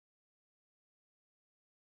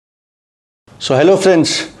So hello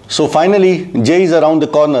friends, so finally JEE is around the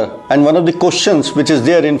corner, and one of the questions which is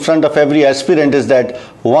there in front of every aspirant is that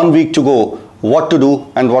 1 week to go, what to do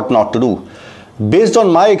and what not to do. Based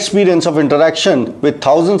on my experience of interaction with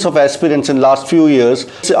thousands of aspirants in last few years,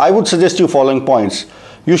 I would suggest you following points.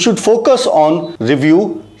 You should focus on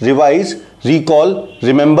review, revise, recall,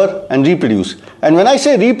 remember and reproduce. And when I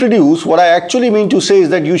say reproduce, what I actually mean to say is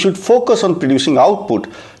that you should focus on producing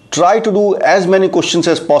output. Try to do as many questions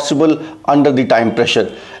as possible under the time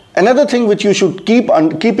pressure. Another thing which you should keep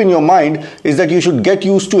in your mind is that you should get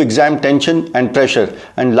used to exam tension and pressure.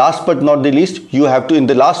 And last but not the least, you have to, in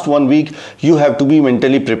the last 1 week, you have to be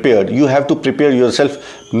mentally prepared. You have to prepare yourself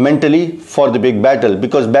mentally for the big battle,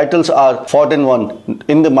 because battles are fought and won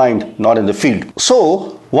in the mind, not in the field.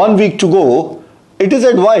 So 1 week to go, it is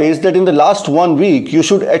advised that in the last 1 week, you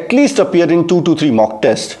should at least appear in 2 to 3 mock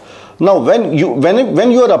tests. Now, when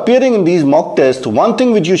you are appearing in these mock tests, one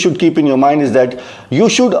thing which you should keep in your mind is that you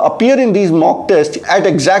should appear in these mock tests at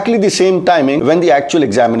exactly the same timing when the actual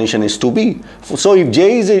examination is to be. So if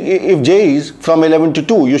JEE is from 11 to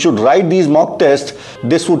 2, you should write these mock tests.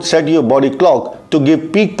 This would set your body clock to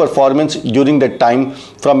give peak performance during that time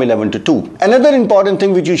from 11 to 2. Another important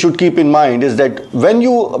thing which you should keep in mind is that when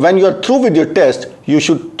you are through with your test, you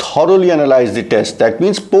should thoroughly analyze the test. That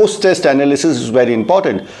means post-test analysis is very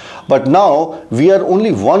important. But now we are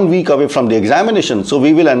only 1 week away from the examination, so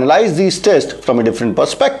we will analyze these tests from a different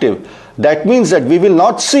perspective. That means that we will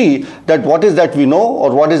not see that what is that we know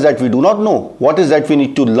or what is that we do not know, what is that we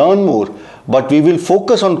need to learn more, but we will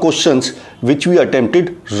focus on questions which we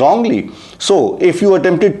attempted wrongly. So if you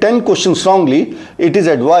attempted 10 questions wrongly, it is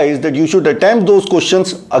advised that you should attempt those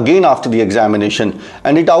questions again after the examination.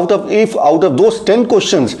 And if out of those 10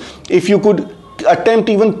 questions, if you could attempt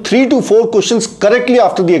even 3 to 4 questions correctly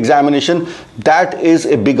after the examination, that is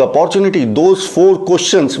a big opportunity. Those 4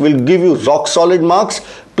 questions will give you rock solid marks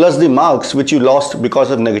plus the marks which you lost because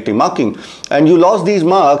of negative marking. And you lost these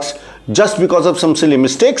marks just because of some silly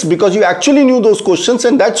mistakes, because you actually knew those questions,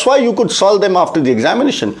 and that's why you could solve them after the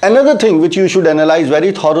examination. Another thing which you should analyze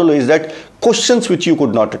very thoroughly is that questions which you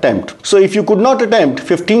could not attempt. So if you could not attempt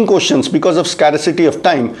 15 questions because of scarcity of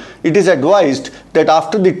time, it is advised that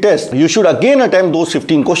after the test, you should again attempt those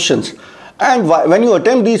 15 questions. And when you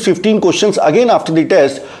attempt these 15 questions again after the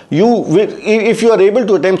test, if you are able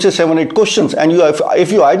to attempt say 7-8 questions, and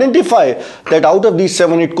if you identify that out of these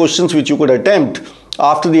 7-8 questions which you could attempt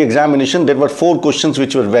after the examination, there were 4 questions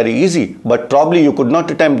which were very easy, but probably you could not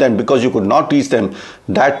attempt them because you could not reach them.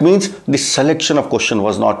 That means the selection of question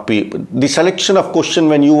was not the selection of question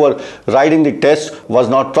when you were writing the test was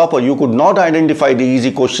not proper. You could not identify the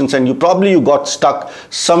easy questions, and you got stuck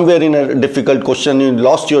somewhere in a difficult question. You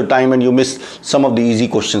lost your time and you missed some of the easy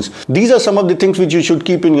questions. These are some of the things which you should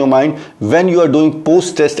keep in your mind when you are doing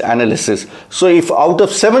post-test analysis. So if out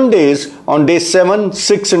of 7 days, on day 7,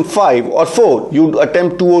 6 and 5 or 4, you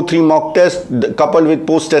attempt 2 or 3 mock tests coupled with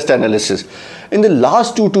post-test analysis, in the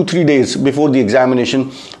last 2 to 3 days before the examination,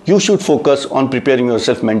 you should focus on preparing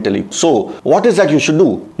yourself mentally. So what is that you should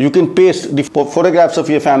do? You can paste the photographs of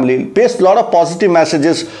your family, paste a lot of positive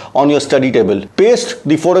messages on your study table, paste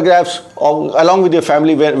the photographs along with your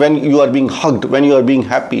family when you are being hugged, when you are being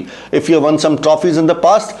happy. If you have won some trophies in the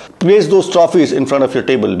past, place those trophies in front of your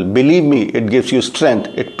table. Believe me, it gives you strength,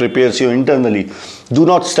 it prepares you internally. Do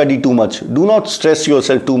not study too much, do not stress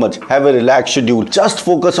yourself too much, have a relaxed schedule, just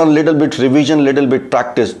focus on little bit revision, little bit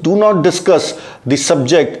practice. Do not discuss the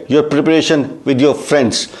subject, your preparation with your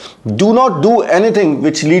friends. Do not do anything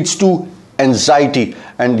which leads to anxiety.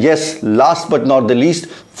 And yes, last but not the least,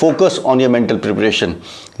 focus on your mental preparation.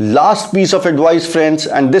 Last piece of advice, friends,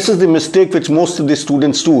 and this is the mistake which most of the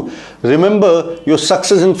students do. Remember, your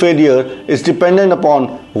success and failure is dependent upon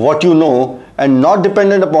what you know and not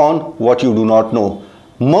dependent upon what you do not know.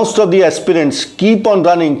 Most of the aspirants keep on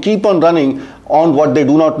running on what they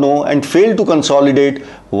do not know and fail to consolidate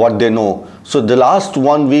what they know. So the last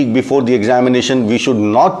 1 week before the examination, we should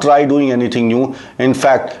not try doing anything new. In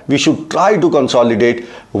fact, we should try to consolidate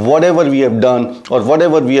whatever we have done or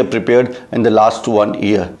whatever we have prepared in the last 1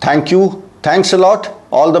 year. Thank you. Thanks a lot.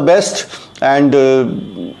 All the best,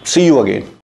 and see you again.